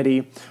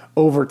deformity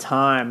over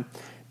time.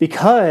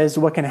 Because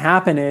what can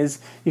happen is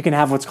you can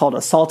have what's called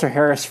a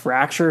Salter-Harris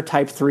fracture.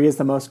 Type 3 is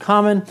the most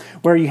common,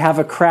 where you have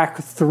a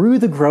crack through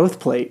the growth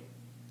plate.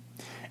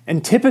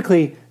 And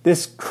typically,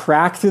 this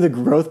crack through the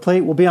growth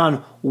plate will be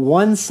on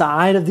one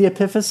side of the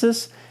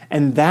epiphysis,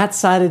 and that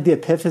side of the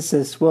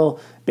epiphysis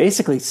will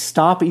basically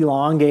stop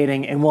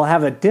elongating and will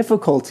have a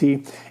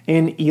difficulty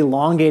in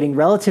elongating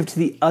relative to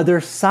the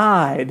other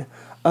side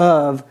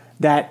of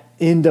that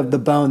end of the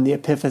bone, the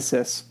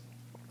epiphysis.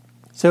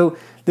 So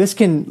this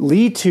can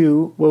lead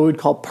to what we would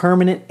call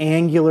permanent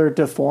angular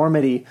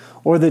deformity,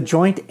 or the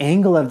joint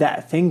angle of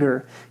that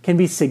finger can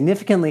be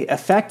significantly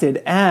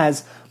affected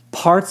as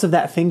parts of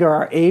that finger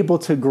are able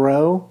to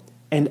grow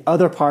and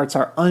other parts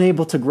are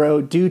unable to grow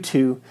due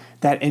to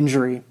that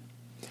injury.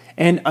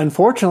 And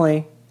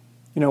unfortunately,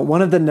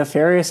 one of the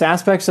nefarious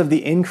aspects of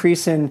the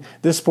increase in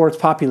this sport's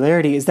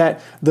popularity is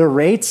that the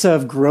rates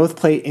of growth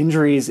plate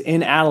injuries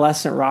in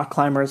adolescent rock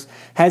climbers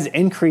has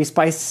increased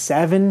by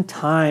 7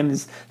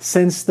 times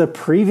since the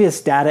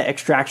previous data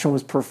extraction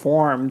was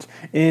performed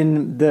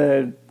in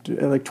the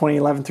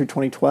 2011 through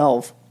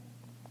 2012.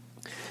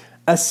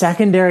 A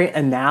secondary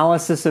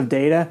analysis of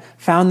data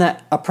found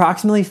that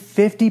approximately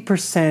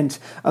 50%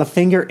 of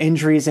finger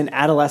injuries in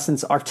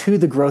adolescents are to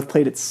the growth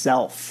plate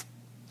itself.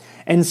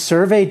 And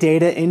survey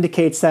data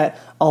indicates that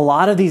a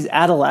lot of these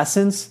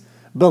adolescents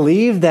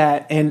believe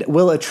that and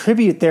will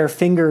attribute their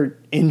finger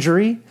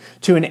injury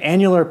to an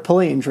annular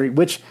pulley injury,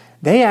 which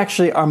they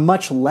actually are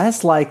much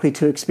less likely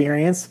to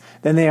experience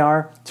than they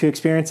are to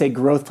experience a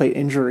growth plate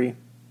injury.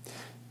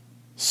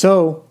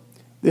 So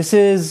this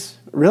is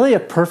really a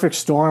perfect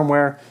storm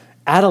where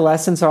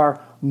adolescents are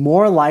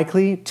more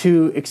likely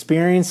to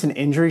experience an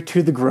injury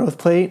to the growth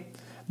plate.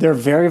 They're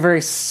very,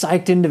 very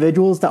psyched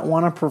individuals that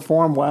want to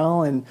perform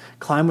well and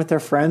climb with their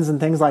friends and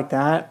things like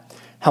that.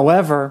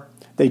 However,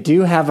 they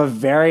do have a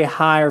very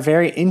high or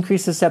very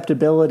increased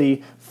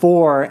susceptibility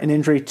for an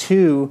injury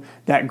to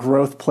that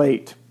growth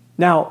plate.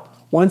 Now,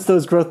 once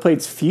those growth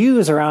plates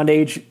fuse around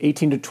age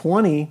 18 to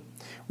 20,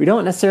 we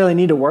don't necessarily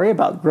need to worry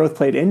about growth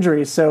plate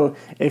injuries. So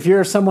if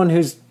you're someone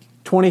who's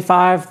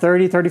 25,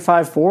 30,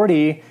 35,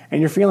 40,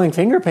 and you're feeling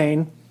finger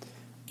pain,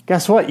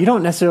 guess what? You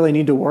don't necessarily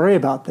need to worry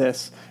about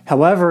this.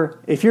 However,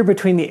 if you're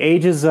between the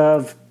ages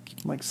of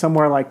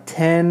somewhere like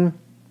 10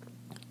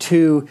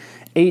 to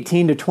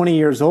 18 to 20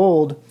 years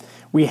old,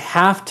 we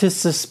have to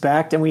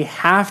suspect and we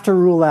have to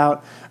rule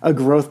out a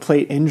growth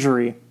plate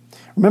injury.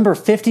 Remember,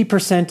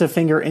 50% of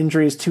finger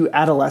injuries to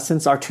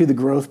adolescents are to the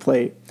growth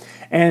plate.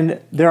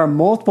 And there are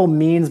multiple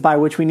means by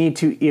which we need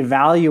to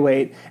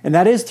evaluate, and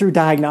that is through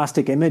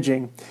diagnostic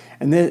imaging.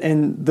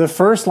 And the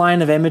first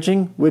line of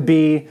imaging would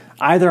be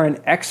either an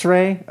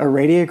X-ray, a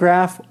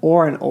radiograph,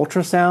 or an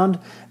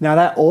ultrasound. Now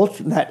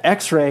that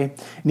X-ray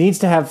needs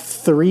to have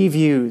 3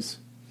 views.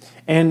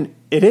 And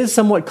it is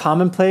somewhat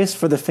commonplace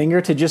for the finger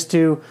to just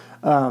do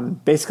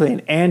basically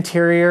an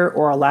anterior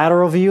or a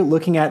lateral view,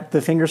 looking at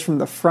the fingers from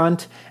the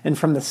front and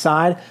from the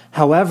side.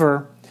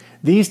 However,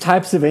 these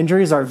types of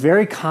injuries are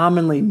very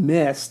commonly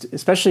missed,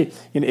 especially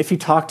if you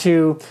talk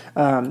to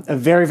a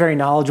very, very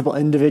knowledgeable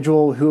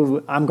individual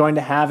who I'm going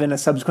to have in a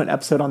subsequent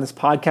episode on this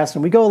podcast,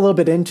 and we go a little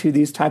bit into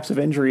these types of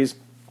injuries.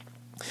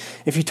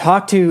 If you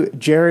talk to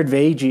Jared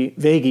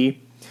Vagey,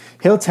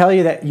 he'll tell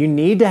you that you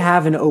need to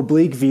have an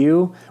oblique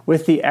view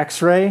with the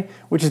X-ray,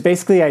 which is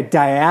basically a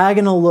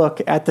diagonal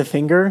look at the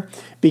finger,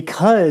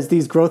 because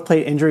these growth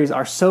plate injuries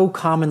are so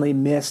commonly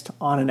missed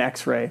on an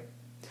X-ray.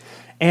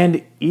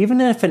 And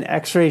even if an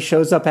X-ray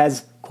shows up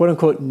as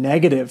quote-unquote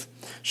negative,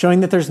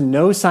 showing that there's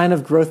no sign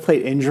of growth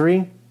plate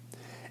injury,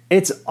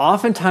 it's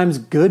oftentimes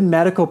good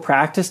medical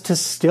practice to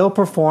still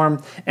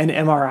perform an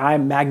MRI,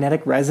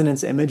 magnetic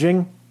resonance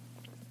imaging,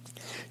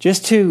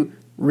 just to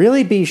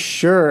really be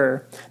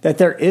sure that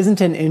there isn't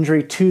an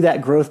injury to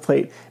that growth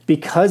plate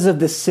because of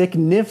the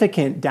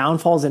significant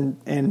downfalls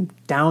and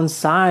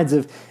downsides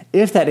of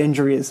if that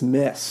injury is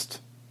missed.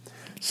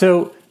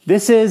 So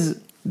this is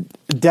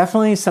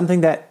definitely something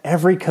that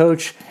every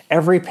coach,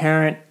 every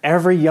parent,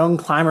 every young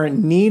climber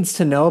needs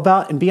to know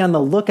about and be on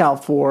the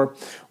lookout for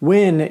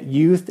when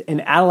youth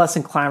and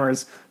adolescent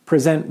climbers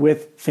present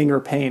with finger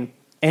pain.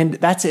 And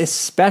that's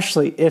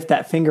especially if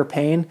that finger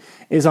pain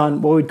is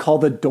on what we'd call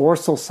the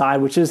dorsal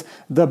side, which is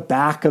the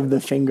back of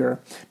the finger,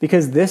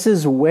 because this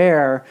is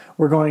where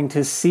we're going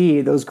to see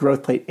those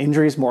growth plate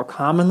injuries more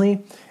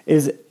commonly,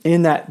 is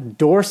in that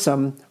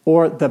dorsum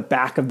or the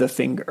back of the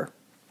finger.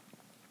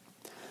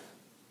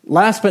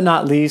 Last but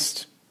not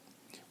least,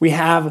 we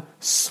have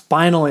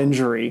spinal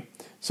injury.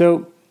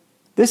 So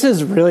this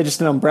is really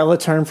just an umbrella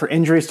term for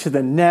injuries to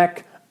the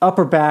neck,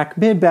 upper back,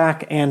 mid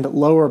back, and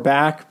lower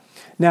back.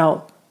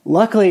 Now,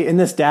 luckily in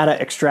this data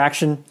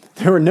extraction,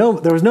 there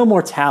was no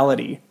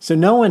mortality. So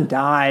no one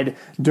died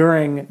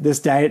during this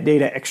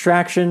data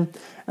extraction,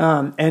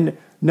 and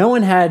no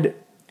one had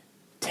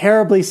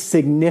terribly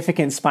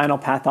significant spinal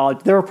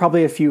pathology. There were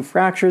probably a few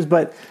fractures,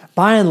 but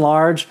by and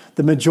large,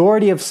 the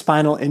majority of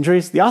spinal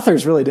injuries, the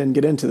authors really didn't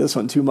get into this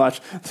one too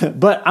much,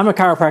 but I'm a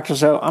chiropractor,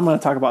 so I'm going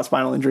to talk about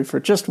spinal injury for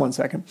just 1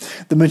 second.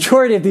 The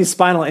majority of these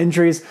spinal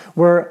injuries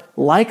were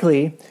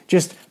likely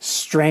just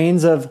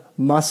strains of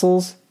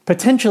muscles,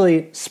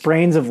 potentially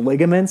sprains of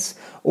ligaments,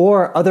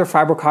 or other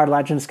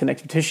fibrocartilaginous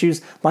connective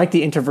tissues like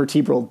the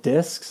intervertebral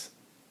discs.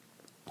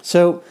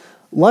 So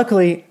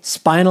luckily,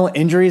 spinal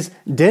injuries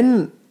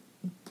didn't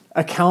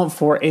account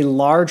for a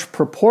large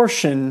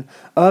proportion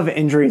of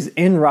injuries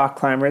in rock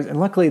climbers, and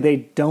luckily they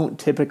don't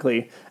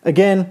typically.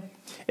 Again,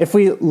 if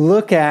we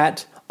look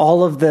at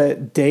all of the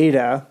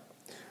data,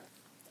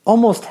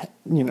 almost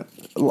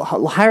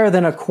higher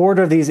than a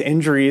quarter of these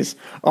injuries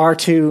are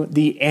to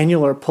the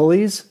annular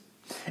pulleys,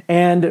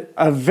 and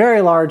a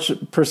very large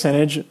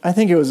percentage, I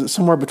think it was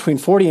somewhere between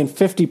 40 and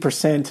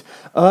 50%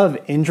 of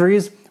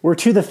injuries were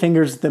to the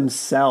fingers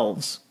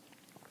themselves.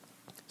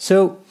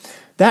 So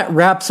that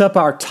wraps up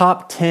our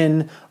top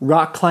 10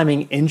 rock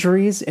climbing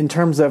injuries in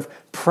terms of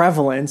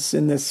prevalence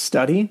in this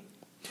study.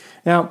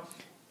 Now,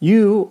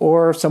 you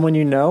or someone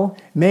you know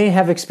may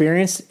have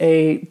experienced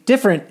a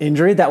different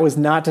injury that was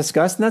not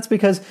discussed, and that's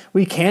because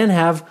we can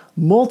have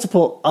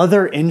multiple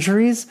other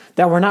injuries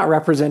that were not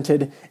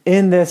represented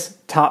in this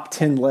top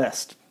 10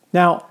 list.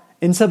 Now,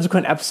 in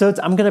subsequent episodes,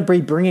 I'm going to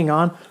be bringing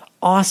on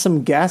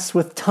awesome guests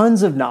with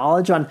tons of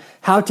knowledge on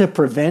how to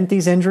prevent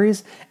these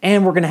injuries,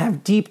 and we're going to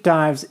have deep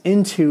dives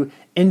into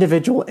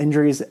individual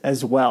injuries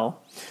as well.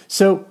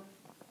 So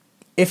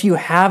if you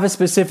have a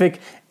specific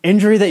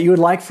injury that you would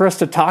like for us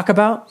to talk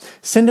about,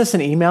 send us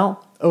an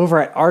email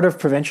over at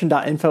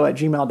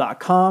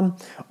artofprevention.info@gmail.com,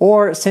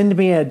 or send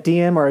me a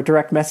DM or a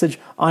direct message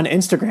on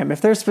Instagram if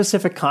there's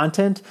specific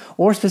content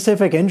or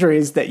specific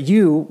injuries that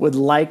you would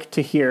like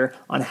to hear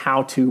on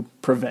how to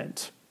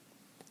prevent.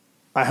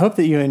 I hope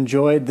that you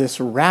enjoyed this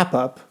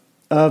wrap-up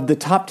of the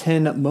top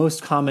 10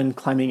 most common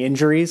climbing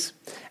injuries,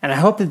 and I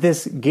hope that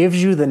this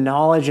gives you the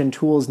knowledge and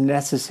tools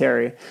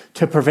necessary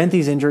to prevent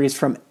these injuries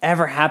from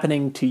ever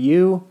happening to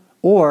you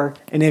or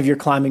any of your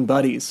climbing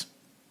buddies.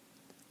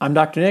 I'm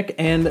Dr. Nick,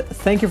 and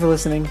thank you for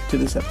listening to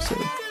this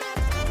episode.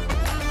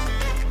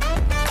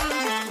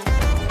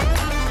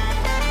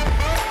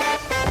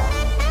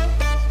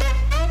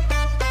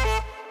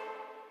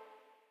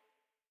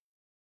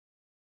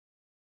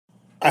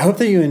 I hope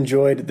that you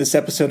enjoyed this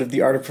episode of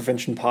the Art of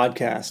Prevention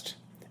podcast.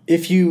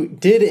 If you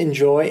did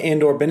enjoy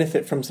and or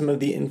benefit from some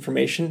of the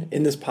information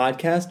in this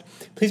podcast,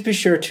 please be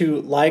sure to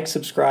like,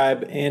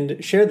 subscribe,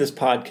 and share this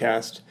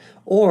podcast.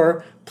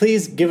 Or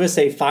please give us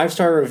a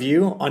 5-star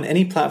review on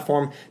any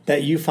platform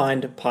that you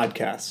find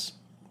podcasts.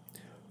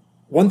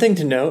 One thing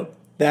to note,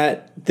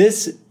 that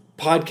this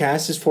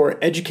podcast is for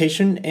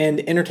education and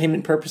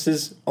entertainment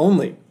purposes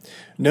only.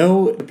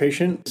 No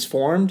patient is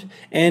formed,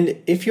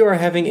 and if you are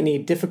having any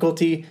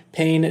difficulty,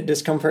 pain,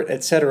 discomfort,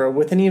 etc.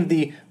 with any of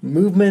the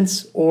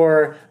movements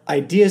or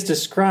ideas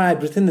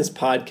described within this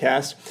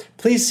podcast,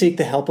 please seek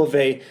the help of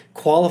a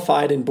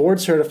qualified and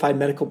board-certified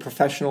medical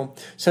professional,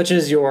 such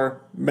as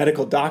your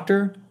medical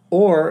doctor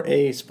or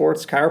a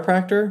sports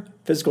chiropractor,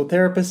 physical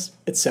therapist,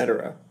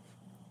 etc.